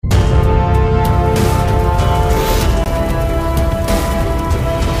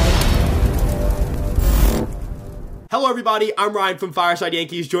everybody, I'm Ryan from Fireside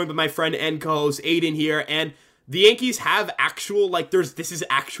Yankees, joined by my friend and co-host Aiden here, and the Yankees have actual, this is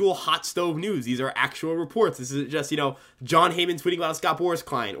actual hot stove news. These are actual reports. This isn't just, John Heyman tweeting about Scott Boras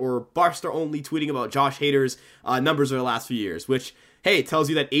Klein, or Barstool only tweeting about Josh Hader's numbers over the last few years, which, hey, it tells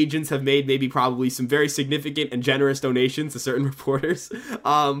you that agents have made maybe probably some very significant and generous donations to certain reporters.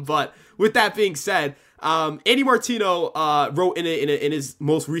 But with that being said, Andy Martino wrote in his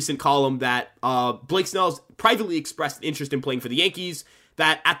most recent column that Blake Snell's privately expressed an interest in playing for the Yankees,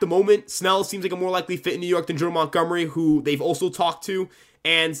 that at the moment, Snell seems like a more likely fit in New York than Jordan Montgomery, who they've also talked to,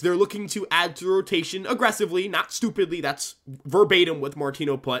 and they're looking to add to the rotation aggressively, not stupidly, that's verbatim what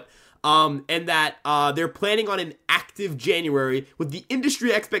Martino put, and that they're planning on an active January, with the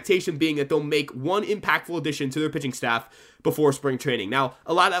industry expectation being that they'll make one impactful addition to their pitching staff before spring training. Now,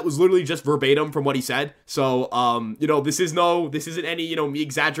 a lot of that was literally just verbatim from what he said, so, this isn't any, me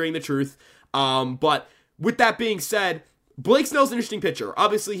exaggerating the truth, but with that being said, Blake Snell's an interesting pitcher.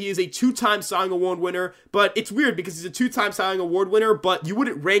 Obviously, he is a two-time Cy Young Award winner, but it's weird because he's a two-time Cy Young Award winner, but you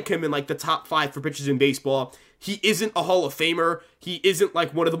wouldn't rank him in, the top 5 for pitchers in baseball. He isn't a Hall of Famer. He isn't,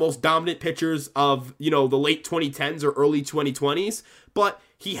 one of the most dominant pitchers of, the late 2010s or early 2020s, but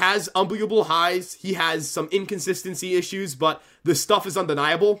he has unbelievable highs. He has some inconsistency issues, but the stuff is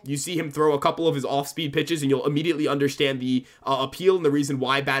undeniable. You see him throw a couple of his off-speed pitches, and you'll immediately understand the appeal and the reason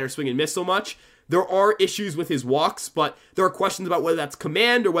why batters swing and miss so much. There are issues with his walks, but there are questions about whether that's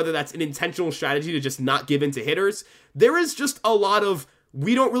command or whether that's an intentional strategy to just not give in to hitters. There is just a lot of,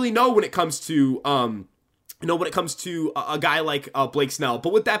 we don't really know when it comes to, a guy like Blake Snell.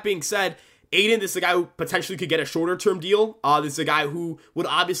 But with that being said, Aiden, this is a guy who potentially could get a shorter term deal. This is a guy who would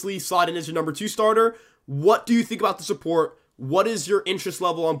obviously slot in as your number 2 starter. What do you think about the support? What is your interest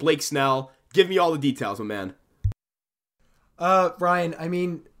level on Blake Snell? Give me all the details, my man.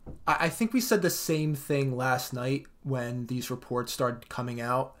 Ryan, I think we said the same thing last night when these reports started coming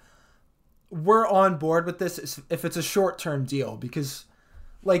out. We're on board with this if it's a short-term deal, because,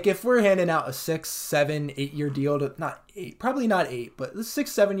 if we're handing out a 6, 7, 8-year deal to, probably not 8, but a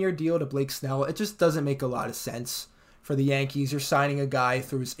 6, 7-year deal to Blake Snell, it just doesn't make a lot of sense for the Yankees. You're signing a guy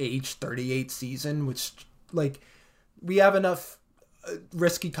through his age 38 season, which, we have enough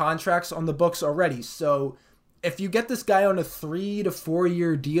risky contracts on the books already, so if you get this guy on a 3 to 4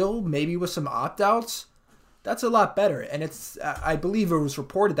 year deal, maybe with some opt-outs, that's a lot better. And I believe it was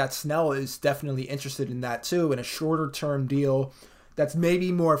reported that Snell is definitely interested in that too, in a shorter term deal that's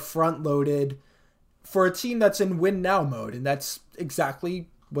maybe more front loaded for a team that's in win now mode. And that's exactly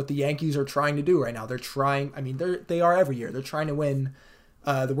what the Yankees are trying to do right now. They're trying, they are every year. They're trying to win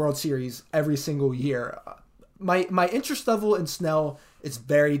the World Series every single year. My interest level in Snell is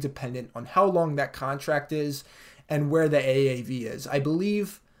very dependent on how long that contract is and where the AAV is. I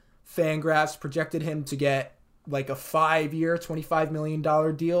believe Fangraphs projected him to get a 5-year, $25 million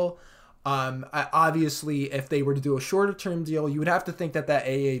deal. Obviously, if they were to do a shorter term deal, you would have to think that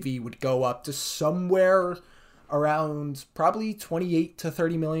AAV would go up to somewhere around probably $28 to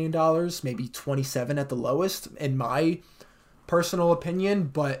 $30 million, maybe 27 at the lowest, in my personal opinion.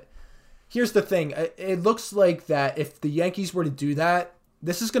 But here's the thing. It looks like that if the Yankees were to do that,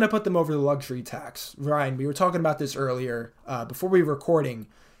 this is going to put them over the luxury tax. Ryan, we were talking about this earlier before we were recording.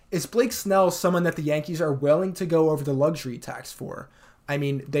 Is Blake Snell someone that the Yankees are willing to go over the luxury tax for?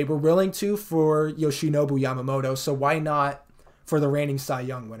 They were willing to for Yoshinobu Yamamoto, so why not for the reigning Cy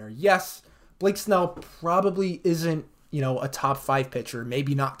Young winner? Yes, Blake Snell probably isn't, a top 5 pitcher,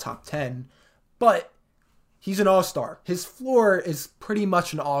 maybe not top 10, but he's an all-star. His floor is pretty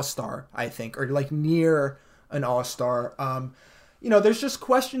much an all-star, I think, or near an all-star. There's just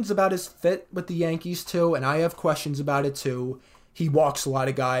questions about his fit with the Yankees too, and I have questions about it too. He walks a lot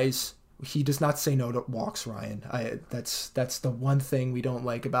of guys. He does not say no to walks, Ryan. That's the one thing we don't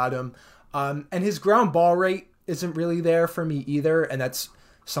like about him. And his ground ball rate isn't really there for me either, and that's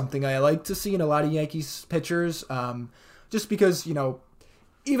something I like to see in a lot of Yankees pitchers. Just because,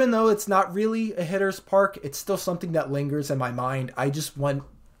 even though it's not really a hitter's park, it's still something that lingers in my mind. I just want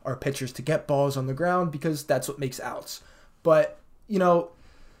our pitchers to get balls on the ground because that's what makes outs. But,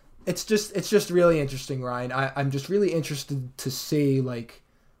 it's just really interesting, Ryan. I'm just really interested to see,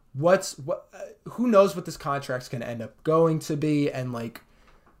 who knows what this contract's going to end up going to be, and,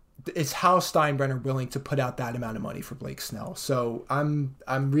 is Hal Steinbrenner willing to put out that amount of money for Blake Snell? So I'm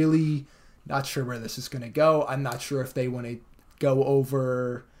really not sure where this is going to go. I'm not sure if they want to go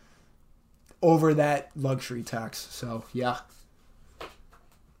over that luxury tax. So, yeah.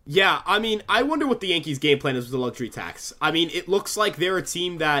 Yeah, I mean, I wonder what the Yankees' game plan is with the luxury tax. I mean, it looks like they're a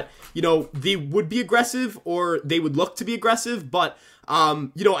team that, they would be aggressive or they would look to be aggressive, but,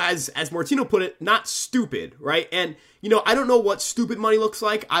 as Martino put it, not stupid, right? And, I don't know what stupid money looks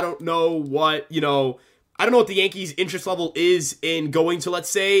like. I don't know what, I don't know what the Yankees' interest level is in going to, let's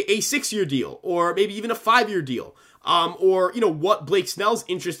say, a 6-year deal or maybe even a 5-year deal. Or what Blake Snell's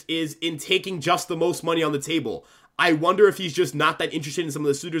interest is in taking just the most money on the table. I wonder if he's just not that interested in some of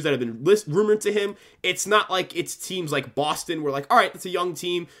the suitors that have been rumored to him. It's not like it's teams like Boston where, like, all right, that's a young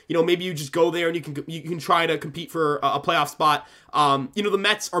team. Maybe you just go there and you can try to compete for a playoff spot. The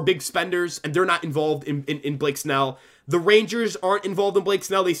Mets are big spenders and they're not involved in Blake Snell. The Rangers aren't involved in Blake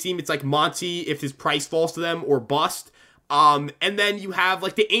Snell. They seem it's like Monty if his price falls to them or bust. And then you have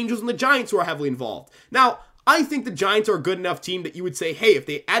like the Angels and the Giants who are heavily involved. Now, I think the Giants are a good enough team that you would say, hey, if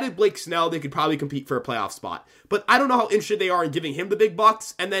they added Blake Snell, they could probably compete for a playoff spot. But I don't know how interested they are in giving him the big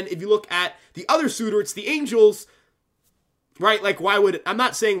bucks. And then if you look at the other suitor, it's the Angels, right? Like, I'm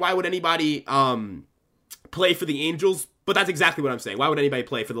not saying why would anybody play for the Angels, but that's exactly what I'm saying. Why would anybody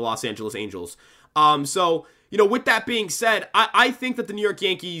play for the Los Angeles Angels? With that being said, I think that the New York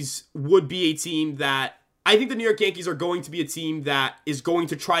Yankees would be a team that I think the New York Yankees are going to be a team that is going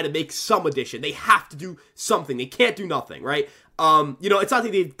to try to make some addition. They have to do something. They can't do nothing, right? It's not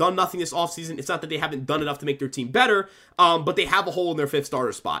that they've done nothing this offseason. It's not that they haven't done enough to make their team better, but they have a hole in their 5th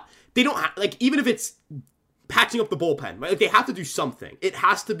starter spot. They don't even if it's patching up the bullpen, right? Like, they have to do something. It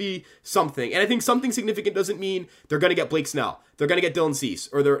has to be something. And I think something significant doesn't mean they're going to get Blake Snell. They're going to get Dylan Cease,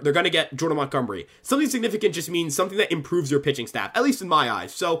 or they're going to get Jordan Montgomery. Something significant just means something that improves your pitching staff, at least in my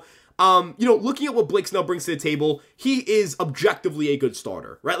eyes. So, looking at what Blake Snell brings to the table, he is objectively a good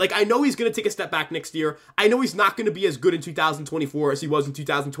starter, right? Like, I know he's going to take a step back next year. I know he's not going to be as good in 2024 as he was in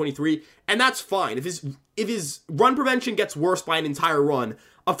 2023, and that's fine. If his run prevention gets worse by an entire run,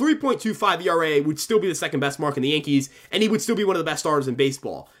 a 3.25 ERA would still be the second best mark in the Yankees, and he would still be one of the best starters in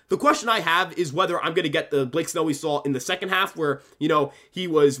baseball. The question I have is whether I'm going to get the Blake Snell we saw in the second half where, he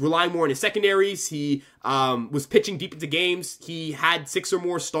was relying more on his secondaries. He was pitching deep into games. He had 6 or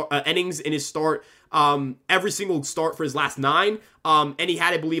more innings in his start, every single start for his last 9. And he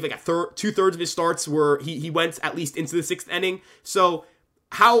had, I believe, like 2/3 of his starts where he went at least into the 6th inning. So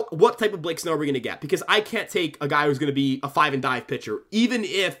what type of Blake Snell are we going to get? Because I can't take a guy who's going to be a 5-and-dive pitcher, even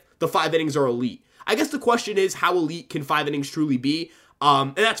if the 5 innings are elite. I guess the question is, how elite can 5 innings truly be?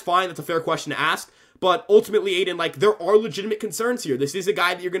 And that's fine. That's a fair question to ask. But ultimately, Aiden, there are legitimate concerns here. This is a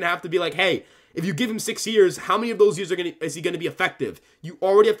guy that you're going to have to be like, hey, if you give him 6 years, how many of those years is he going to be effective? You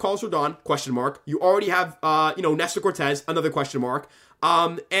already have Carlos Rodon, question mark. You already have, Nestor Cortez, another question mark.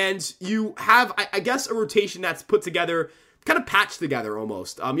 And you have, I guess, a rotation that's put together, kind of patched together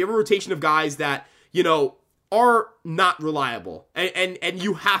almost. You have a rotation of guys that, are not reliable. And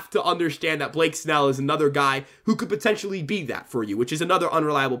you have to understand that Blake Snell is another guy who could potentially be that for you, which is another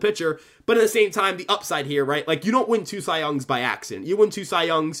unreliable pitcher. But at the same time, the upside here, right? Like, you don't win 2 Cy Youngs by accident. You win 2 Cy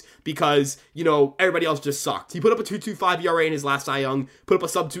Youngs because, everybody else just sucked. He put up a 2.25 ERA in his last Cy Young, put up a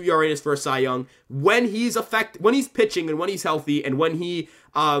sub-2 ERA in his first Cy Young. When he's pitching and when he's healthy and when he,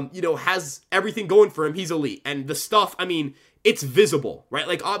 has everything going for him, he's elite. And the stuff, it's visible, right?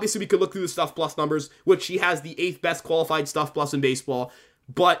 Like, obviously, we could look through the stuff plus numbers, which he has the 8th best qualified stuff plus in baseball,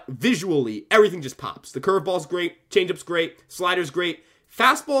 but visually, everything just pops. The curveball's great, changeup's great, slider's great,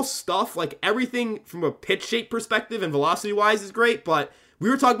 fastball stuff, like everything from a pitch shape perspective and velocity-wise is great, but we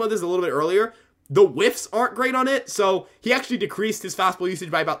were talking about this a little bit earlier. The whiffs aren't great on it, so he actually decreased his fastball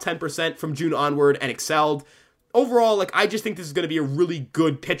usage by about 10% from June onward and excelled. Overall, I just think this is going to be a really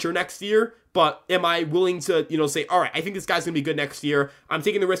good pitcher next year. But am I willing to, say, all right, I think this guy's going to be good next year. I'm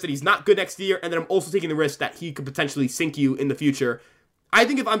taking the risk that he's not good next year, and then I'm also taking the risk that he could potentially sink you in the future. I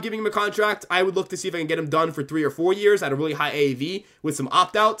think if I'm giving him a contract, I would look to see if I can get him done for 3 or 4 years at a really high AAV with some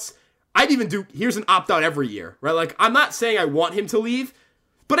opt-outs. I'd even here's an opt-out every year, right? Like, I'm not saying I want him to leave,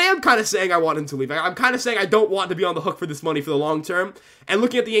 but I am kind of saying I want him to leave. I'm kind of saying I don't want to be on the hook for this money for the long term. And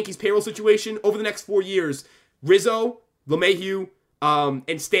looking at the Yankees payroll situation, over the next 4 years, Rizzo, LeMahieu,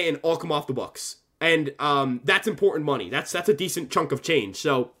 and Stanton all come off the books. And that's important money. That's a decent chunk of change.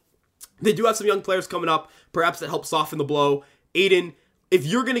 So they do have some young players coming up. Perhaps that helps soften the blow. Aiden, if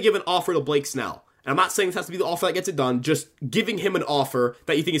you're going to give an offer to Blake Snell, and I'm not saying this has to be the offer that gets it done, just giving him an offer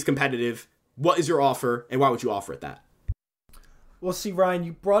that you think is competitive, what is your offer, and why would you offer it that? Well, see, Ryan,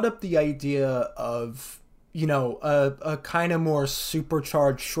 you brought up the idea of, a kind of more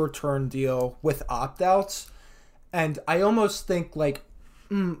supercharged short-term deal with opt-outs. And I almost think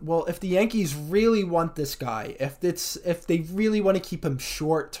well, if the Yankees really want this guy, if they really want to keep him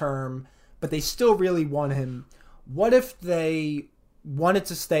short term, but they still really want him, what if they wanted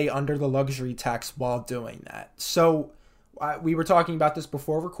to stay under the luxury tax while doing that. So we were talking about this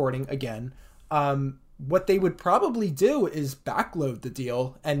before recording again. What they would probably do is backload the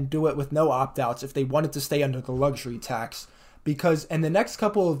deal and do it with no opt-outs if they wanted to stay under the luxury tax, because in the next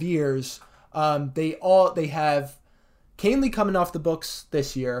couple of years, they have Canely coming off the books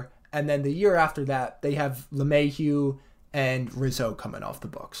this year, and then the year after that, they have LeMahieu and Rizzo coming off the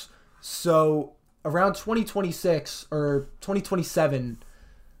books. So around 2026 or 2027,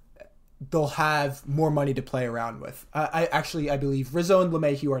 they'll have more money to play around with. I believe Rizzo and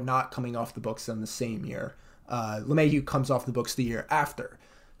LeMahieu are not coming off the books in the same year. LeMahieu comes off the books the year after.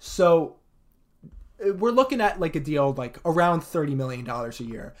 So we're looking at like a deal like around $30 million a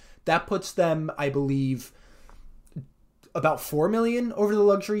year. That puts them, I believe, about $4 million over the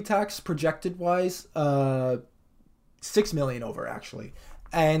luxury tax projected wise. $6 million over actually.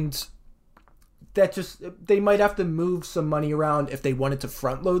 And that just, they might have to move some money around if they wanted to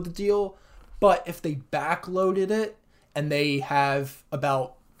front load the deal. But if they back loaded it and they have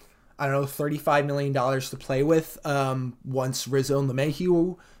about, I don't know, $35 million to play with once Rizzo and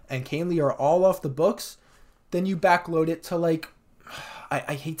LeMahieu and Canely are all off the books, then you backload it to like,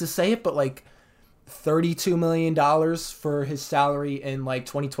 I hate to say it, but like $32 million for his salary in like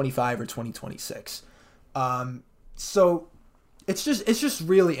 2025 or 2026. So it's just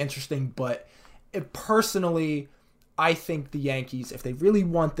really interesting, but personally, I think the Yankees, if they really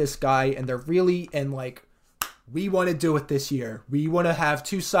want this guy and they're really in like, we want to do it this year. We want to have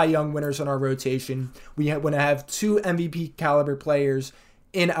 2 Cy Young winners in our rotation. We want to have 2 MVP caliber players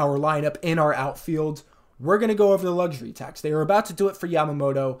in our lineup, in our outfield. We're going to go over the luxury tax. They were about to do it for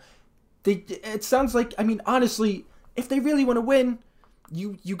Yamamoto. It sounds like, I mean, honestly, if they really want to win,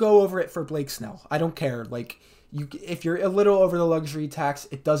 you go over it for Blake Snell. I don't care. Like, if you're a little over the luxury tax,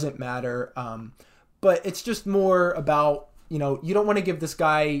 it doesn't matter. But it's just more about, you don't want to give this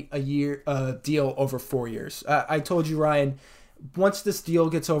guy a deal over 4 years. I told you, Ryan, once this deal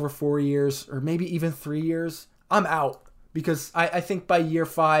gets over 4 years or maybe even 3 years, I'm out, because I think by year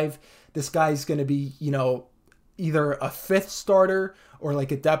 5, this guy's going to be, either a 5th starter or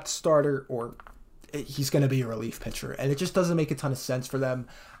like a depth starter, or he's going to be a relief pitcher. And it just doesn't make a ton of sense for them.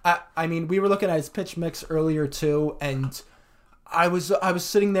 I mean, we were looking at his pitch mix earlier too, and I was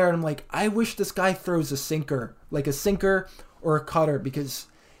sitting there and I'm like, I wish this guy throws a sinker or a cutter, because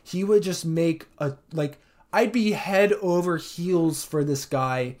he would just make I'd be head over heels for this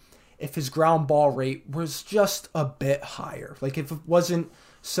guy if his ground ball rate was just a bit higher. Like if it wasn't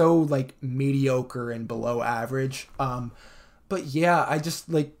so like mediocre and below average. But yeah, I just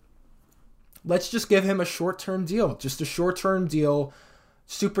let's just give him a short-term deal. Just a short-term deal.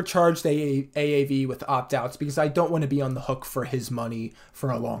 Supercharged AAV with opt-outs, because I don't want to be on the hook for his money for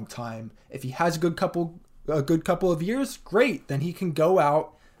a long time. If he has a good couple of years, great. Then he can go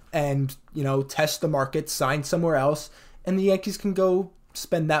out and, test the market, sign somewhere else, and the Yankees can go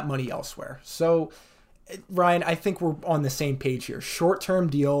spend that money elsewhere. So, Ryan, I think we're on the same page here. Short-term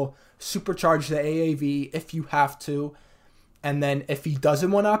deal, supercharge the AAV if you have to, and then if he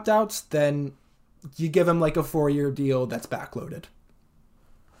doesn't want opt-outs, then you give him like a 4-year deal that's backloaded.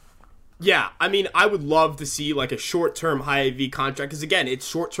 Yeah, I mean, I would love to see like a short-term high AV contract, because again, it's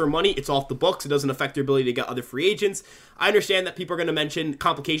short-term money, it's off the books, it doesn't affect your ability to get other free agents. I understand that people are going to mention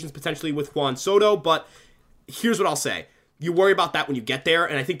complications potentially with Juan Soto, but here's what I'll say. You worry about that when you get there,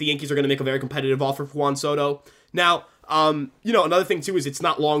 and I think the Yankees are going to make a very competitive offer for Juan Soto. Now, another thing too is it's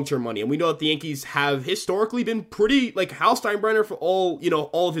not long-term money, and we know that the Yankees have historically been pretty, like, Hal Steinbrenner, for all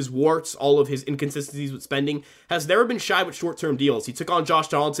of his warts, all of his inconsistencies with spending, has never been shy with short-term deals. He took on Josh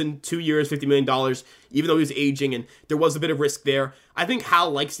Donaldson, 2 years, $50 million, even though he was aging, and there was a bit of risk there. I think Hal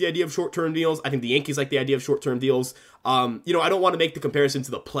likes the idea of short-term deals. I think the Yankees like the idea of short-term deals. I don't want to make the comparison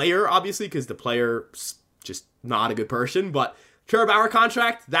to the player, obviously, because the player's just not a good person, but Trevor Bauer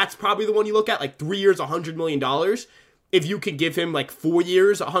contract, that's probably the one you look at, like 3 years, $100 million. If you could give him like 4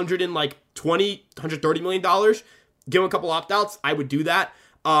 years, $130 million, give him a couple opt-outs, I would do that.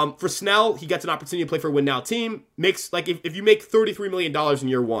 For Snell, he gets an opportunity to play for a win-now team. Makes, like, if you make $33 million in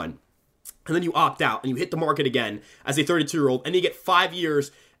year 1, and then you opt out and you hit the market again as a 32-year-old, and you get 5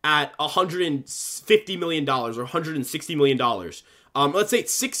 years at $150 million or $160 million. Let's say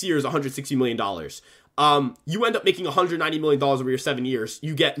it's 6 years, $160 million. You end up making $190 million over your 7 years.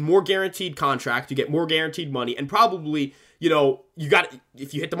 You get more guaranteed contract, you get more guaranteed money, and probably,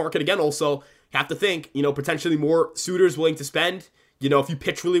 if you hit the market again also, have to think, potentially more suitors willing to spend. If you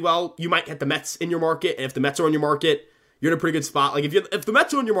pitch really well, you might get the Mets in your market, and if the Mets are on your market, you're in a pretty good spot. Like, if the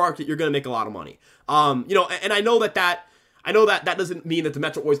Mets are on your market, you're going to make a lot of money. And I know that I know that doesn't mean that the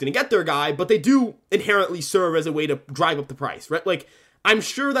Mets are always going to get their guy, but they do inherently serve as a way to drive up the price, right? Like, I'm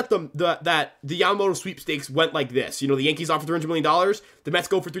sure that the Yamamoto sweepstakes went like this. The Yankees offer $300 million. The Mets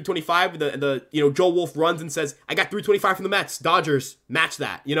go for $325. The Joe Wolf runs and says, I got $325 from the Mets. Dodgers, match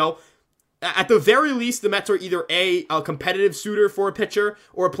that, At the very least, the Mets are either a competitive suitor for a pitcher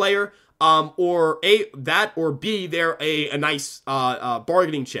or a player, or or B, they're a nice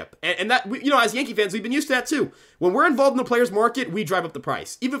bargaining chip. And that, as Yankee fans, we've been used to that too. When we're involved in the player's market, we drive up the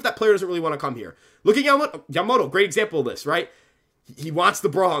price, even if that player doesn't really want to come here. Look at Yamamoto, great example of this, right? He wants the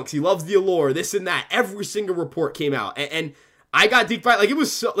Bronx. He loves the allure, this and that. Every single report came out. And I got deep fried. Like, it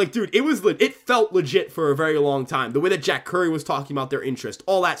was so, like, dude, it felt legit for a very long time. The way that Jack Curry was talking about their interest,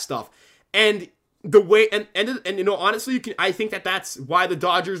 all that stuff. And the way, and honestly, I think that's why the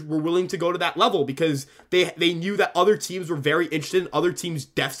Dodgers were willing to go to that level, because they knew that other teams were very interested, and other teams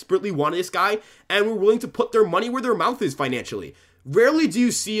desperately wanted this guy, and were willing to put their money where their mouth is financially. Rarely do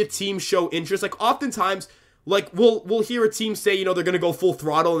you see a team show interest. Like, oftentimes, like, we'll hear a team say, they're going to go full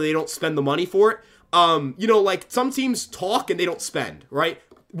throttle and they don't spend the money for it. Like, some teams talk and they don't spend, right?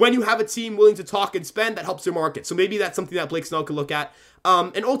 When you have a team willing to talk and spend, that helps their market. So maybe that's something that Blake Snell could look at.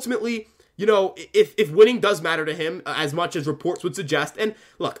 And ultimately, if winning does matter to him as much as reports would suggest, and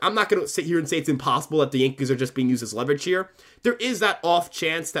look, I'm not going to sit here and say it's impossible that the Yankees are just being used as leverage here. There is that off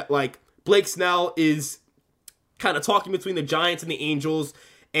chance that, like, Blake Snell is kind of talking between the Giants and the Angels,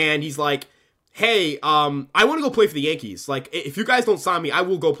 and he's like, hey, I want to go play for the Yankees. Like, if you guys don't sign me, I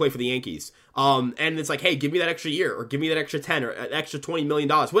will go play for the Yankees. And it's like, hey, give me that extra year, or give me that extra 10, or an extra $20 million,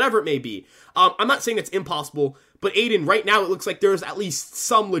 whatever it may be. I'm not saying it's impossible, but Aiden, right now it looks like there's at least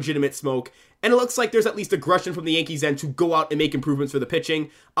some legitimate smoke, and it looks like there's at least aggression from the Yankees end to go out and make improvements for the pitching.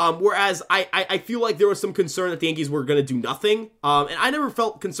 Whereas I feel like there was some concern that the Yankees were going to do nothing. And I never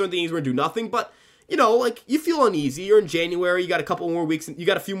felt concerned the Yankees were going to do nothing, but like, you feel uneasy. You're in January. You got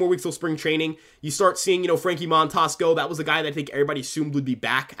a few more weeks till spring training. You start seeing, Frankie Montas go. That was the guy that I think everybody assumed would be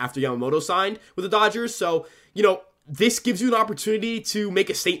back after Yamamoto signed with the Dodgers. So, this gives you an opportunity to make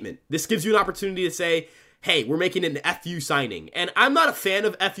a statement. This gives you an opportunity to say, hey, we're making an FU signing. And I'm not a fan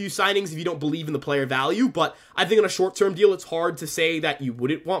of FU signings if you don't believe in the player value, but I think on a short-term deal, it's hard to say that you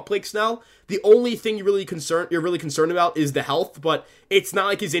wouldn't want Blake Snell. The only thing you're really concerned about is the health, but it's not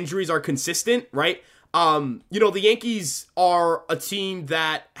like his injuries are consistent, right? The Yankees are a team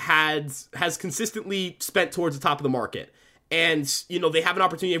that has consistently spent towards the top of the market. And, they have an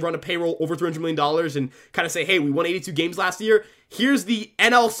opportunity to run a payroll over $300 million and kind of say, hey, we won 82 games last year. Here's the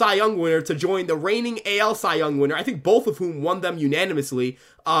NL Cy Young winner to join the reigning AL Cy Young winner, I think both of whom won them unanimously,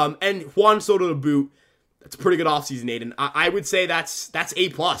 and Juan Soto to boot. That's a pretty good offseason, Aiden. I would say that's A+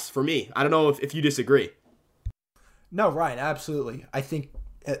 for me. I don't know if you disagree. No, Ryan, absolutely. I think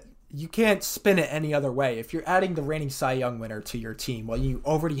you can't spin it any other way. If you're adding the reigning Cy Young winner to your team, well, you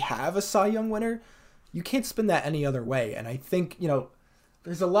already have a Cy Young winner, you can't spin that any other way. And I think,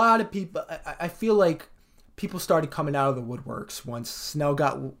 there's a lot of people, I feel like people started coming out of the woodworks once Snell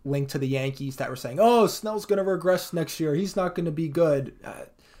got linked to the Yankees that were saying, oh, Snell's going to regress next year. He's not going to be good.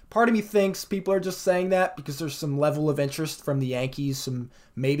 Part of me thinks people are just saying that because there's some level of interest from the Yankees,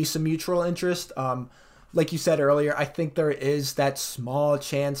 maybe some mutual interest. Like you said earlier, I think there is that small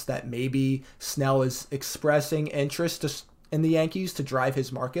chance that maybe Snell is expressing interest in the Yankees to drive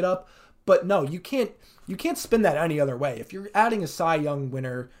his market up. But no, you can't spin that any other way. If you're adding a Cy Young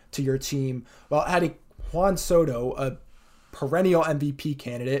winner to your team, well, adding Juan Soto, a perennial MVP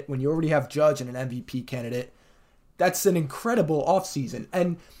candidate, when you already have Judge and an MVP candidate, that's an incredible offseason.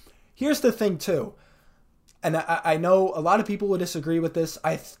 And here's the thing, too. And I know a lot of people would disagree with this.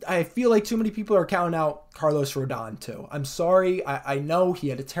 I feel like too many people are counting out Carlos Rodon, too. I'm sorry. I know he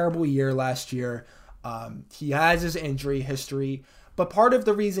had a terrible year last year. He has his injury history. But part of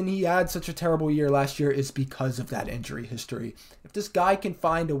the reason he had such a terrible year last year is because of that injury history. If this guy can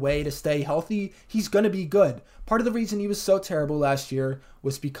find a way to stay healthy, he's going to be good. Part of the reason he was so terrible last year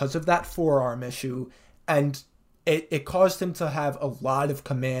was because of that forearm issue. And it caused him to have a lot of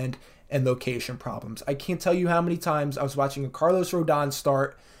command and location problems. I can't tell you how many times I was watching a Carlos Rodon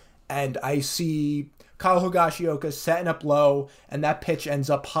start and I see Kyle Higashioka setting up low and that pitch ends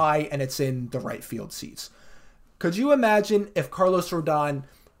up high and it's in the right field seats. Could you imagine if Carlos Rodon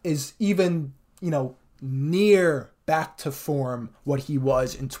is even, near back to form what he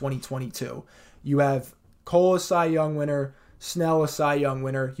was in 2022? You have Cole a Cy Young winner, Snell a Cy Young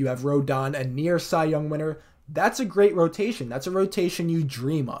winner, you have Rodon a near Cy Young winner. That's a great rotation. That's a rotation you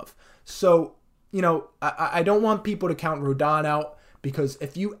dream of. So, I don't want people to count Rodon out because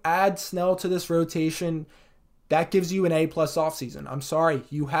if you add Snell to this rotation, that gives you an A+ offseason. I'm sorry.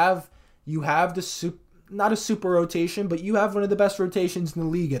 You have the not a super rotation, but you have one of the best rotations in the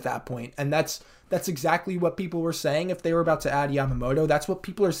league at that point. And that's exactly what people were saying if they were about to add Yamamoto. That's what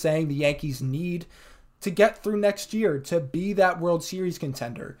people are saying the Yankees need to get through next year, to be that World Series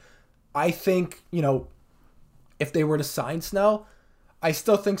contender. I think, if they were to sign Snell, I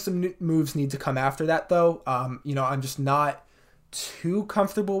still think some moves need to come after that, though. I'm just not too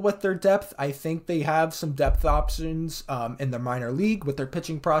comfortable with their depth. I think they have some depth options in the minor league with their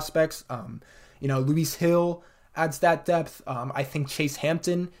pitching prospects. Luis Hill adds that depth. I think Chase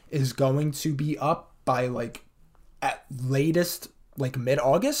Hampton is going to be up by at latest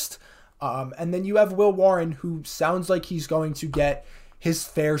mid-August. And then you have Will Warren, who sounds like he's going to get his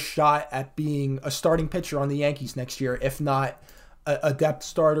fair shot at being a starting pitcher on the Yankees next year, if not a depth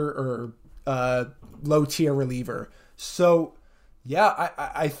starter or a low-tier reliever. So, yeah,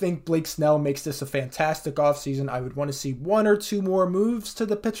 I think Blake Snell makes this a fantastic offseason. I would want to see one or two more moves to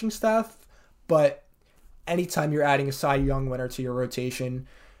the pitching staff, but anytime you're adding a Cy Young winner to your rotation,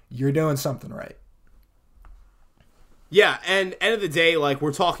 you're doing something right. Yeah, and end of the day,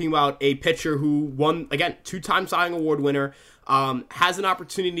 we're talking about a pitcher who won, again, 2-time Cy Young Award winner, has an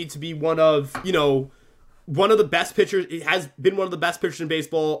opportunity to be one of the best pitchers. It has been one of the best pitchers in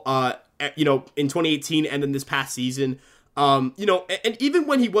baseball, in 2018 and then this past season. And even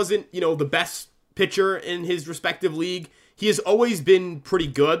when he wasn't, the best pitcher in his respective league, he has always been pretty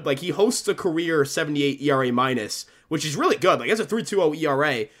good. He hosts a career 78 ERA minus, which is really good. He has a 3.20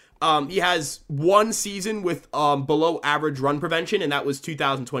 ERA. He has one season with below average run prevention, and that was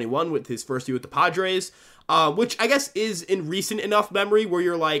 2021 with his first year with the Padres, which I guess is in recent enough memory where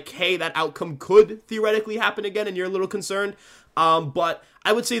you're like, hey, that outcome could theoretically happen again, and you're a little concerned. But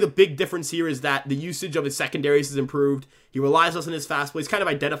I would say the big difference here is that the usage of his secondaries has improved. He relies less on his fastball. He's kind of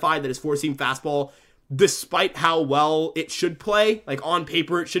identified that his four-seam fastball, despite how well it should play, on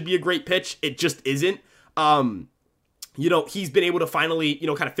paper it should be a great pitch, it just isn't. He's been able to finally,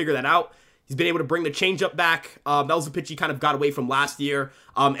 kind of figure that out. He's been able to bring the changeup back. That was a pitch he kind of got away from last year.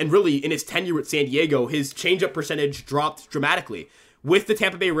 And really, in his tenure with San Diego, his changeup percentage dropped dramatically. With the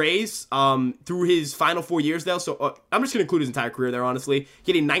Tampa Bay Rays, through his final 4 years, though, so I'm just going to include his entire career there, honestly.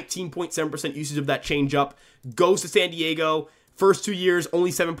 He had a 19.7% usage of that changeup. Goes to San Diego. First 2 years, only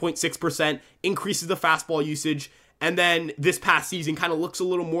 7.6%. Increases the fastball usage. And then this past season kind of looks a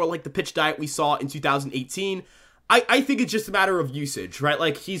little more like the pitch diet we saw in 2018. I think it's just a matter of usage,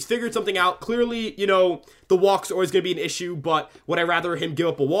 right? He's figured something out. Clearly, the walk's always going to be an issue, but would I rather him give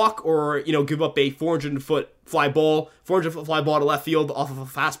up a walk or, give up a 400-foot fly ball to left field off of a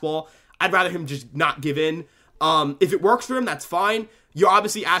fastball? I'd rather him just not give in. If it works for him, that's fine. You're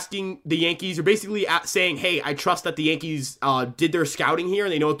obviously asking the Yankees, you're basically saying, hey, I trust that the Yankees did their scouting here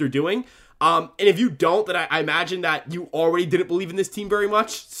and they know what they're doing. And if you don't, then I imagine that you already didn't believe in this team very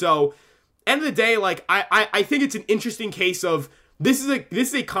much. So, end of the day, I think it's an interesting case of this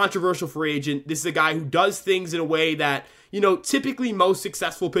is a controversial free agent. This is a guy who does things in a way that, typically most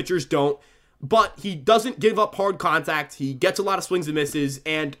successful pitchers don't, but he doesn't give up hard contact. He gets a lot of swings and misses,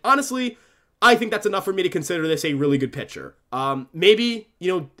 and honestly, I think that's enough for me to consider this a really good pitcher. Maybe,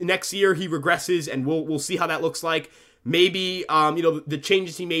 next year he regresses, and we'll see how that looks like. Maybe, the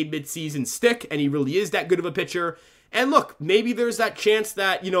changes he made mid-season stick, and he really is that good of a pitcher. And look, maybe there's that chance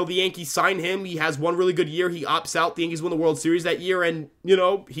that, the Yankees sign him. He has one really good year. He opts out. The Yankees win the World Series that year. And,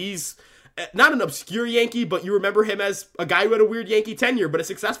 he's not an obscure Yankee, but you remember him as a guy who had a weird Yankee tenure, but a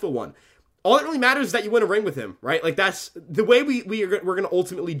successful one. All that really matters is that you win a ring with him, right? That's the way we're going to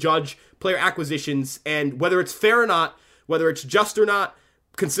ultimately judge player acquisitions. And whether it's fair or not, whether it's just or not,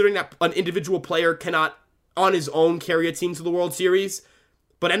 considering that an individual player cannot on his own carry a team to the World Series.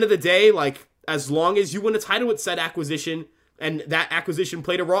 But end of the day, as long as you win a title with said acquisition, and that acquisition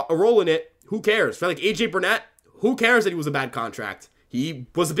played a role in it, who cares? For AJ Burnett, who cares that he was a bad contract? He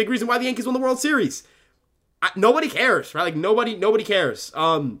was a big reason why the Yankees won the World Series. Nobody cares, right? Nobody cares.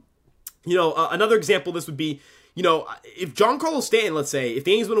 Another example of this would be, if Giancarlo Stanton, let's say, if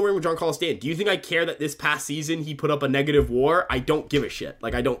the Yankees win a ring with Giancarlo Stanton, do you think I care that this past season he put up a negative WAR? I don't give a shit.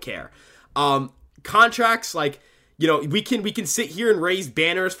 I don't care. Contracts, we can sit here and raise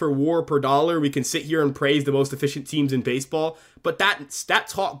banners for WAR per dollar. We can sit here and praise the most efficient teams in baseball, but that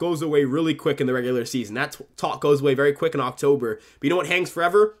talk goes away really quick in the regular season. That talk goes away very quick in October. But you know what hangs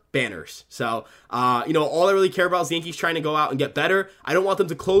forever? Banners. So, all I really care about is the Yankees trying to go out and get better. I don't want them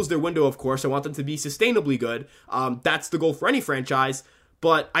to close their window, of course. I want them to be sustainably good. That's the goal for any franchise.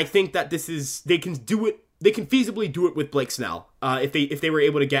 But I think that they can do it. They can feasibly do it with Blake Snell if they were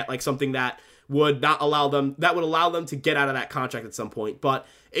able to get something that would allow them to get out of that contract at some point. But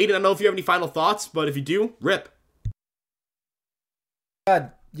Aiden, I don't know if you have any final thoughts, but if you do, rip.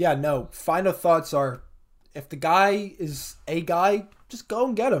 Yeah, no. Final thoughts are if the guy is a guy, just go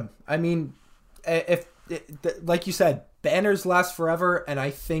and get him. I mean, like you said, banners last forever, and I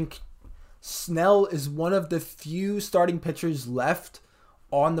think Snell is one of the few starting pitchers left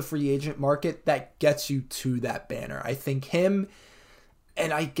on the free agent market that gets you to that banner. I think him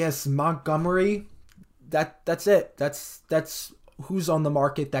and I guess Montgomery, that's it. That's who's on the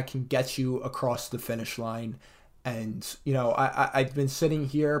market that can get you across the finish line. And, you know, I've been sitting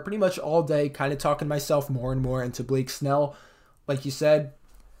here pretty much all day kind of talking myself more and more into Blake Snell. Like you said,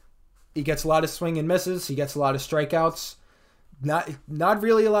 he gets a lot of swing and misses. He gets a lot of strikeouts. Not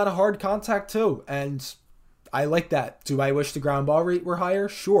really a lot of hard contact too. And I like that. Do I wish the ground ball rate were higher?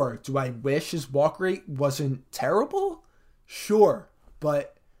 Sure. Do I wish his walk rate wasn't terrible? Sure.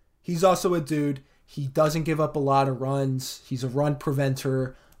 But he's also a dude. He doesn't give up a lot of runs. He's a run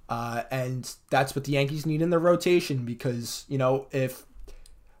preventer. And that's what the Yankees need in their rotation because, you know, if,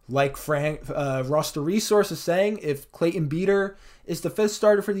 like Roster Resource is saying, if Clayton Beeter is the 5th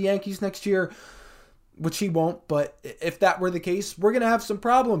starter for the Yankees next year, which he won't, but if that were the case, we're going to have some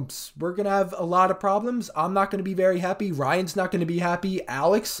problems. We're going to have a lot of problems. I'm not going to be very happy. Ryan's not going to be happy.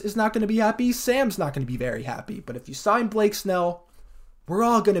 Alex is not going to be happy. Sam's not going to be very happy. But if you sign Blake Snell, we're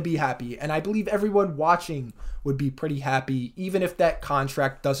all going to be happy. And I believe everyone watching would be pretty happy, even if that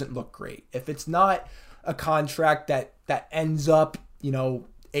contract doesn't look great. If it's not a contract that ends up, you know,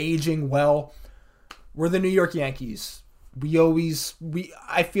 aging well, we're the New York Yankees.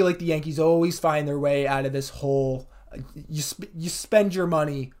 I feel like the Yankees always find their way out of this hole. You spend your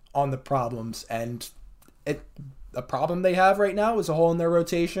money on the problems, and a problem they have right now is a hole in their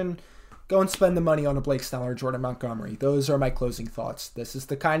rotation. Go and spend the money on a Blake Snell or Jordan Montgomery. Those are my closing thoughts. This is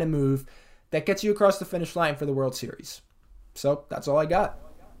the kind of move that gets you across the finish line for the World Series. So that's all I got.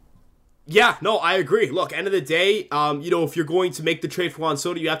 Yeah, no, I agree. Look, end of the day, if you're going to make the trade for Juan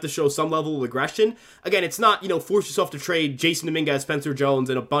Soto, you have to show some level of aggression. Again, it's not, force yourself to trade Jason Dominguez, Spencer Jones,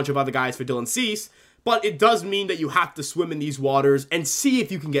 and a bunch of other guys for Dylan Cease, but it does mean that you have to swim in these waters and see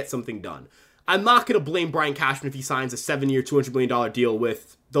if you can get something done. I'm not going to blame Brian Cashman if he signs a 7-year, $200 million deal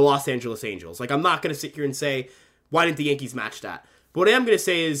with the Los Angeles Angels. Like, I'm not going to sit here and say, why didn't the Yankees match that? But what I am going to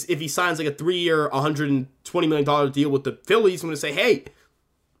say is, if he signs like a 3-year, $120 million deal with the Phillies, I'm going to say, hey,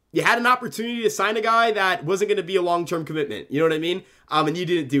 you had an opportunity to sign a guy that wasn't going to be a long-term commitment. You know what I mean? And you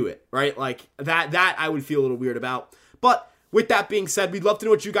didn't do it, right? Like, that I would feel a little weird about. But with that being said, we'd love to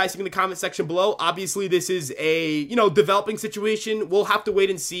know what you guys think in the comment section below. Obviously, this is a, developing situation. We'll have to wait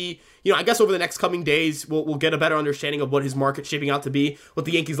and see. I guess over the next coming days, we'll get a better understanding of what his market's shaping out to be, what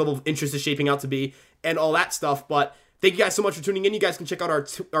the Yankees' level of interest is shaping out to be, and all that stuff. But thank you guys so much for tuning in. You guys can check out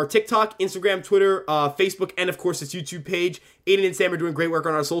our TikTok, Instagram, Twitter, Facebook, and of course this YouTube page. Aiden and Sam are doing great work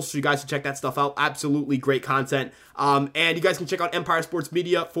on our socials, so you guys can check that stuff out. Absolutely great content. And you guys can check out Empire Sports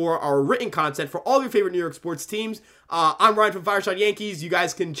Media for our written content for all your favorite New York sports teams. I'm Ryan from Fireside Yankees. You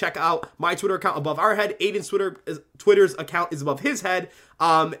guys can check out my Twitter account above our head. Aiden's Twitter's account is above his head.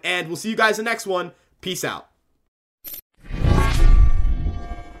 And we'll see you guys in the next one. Peace out.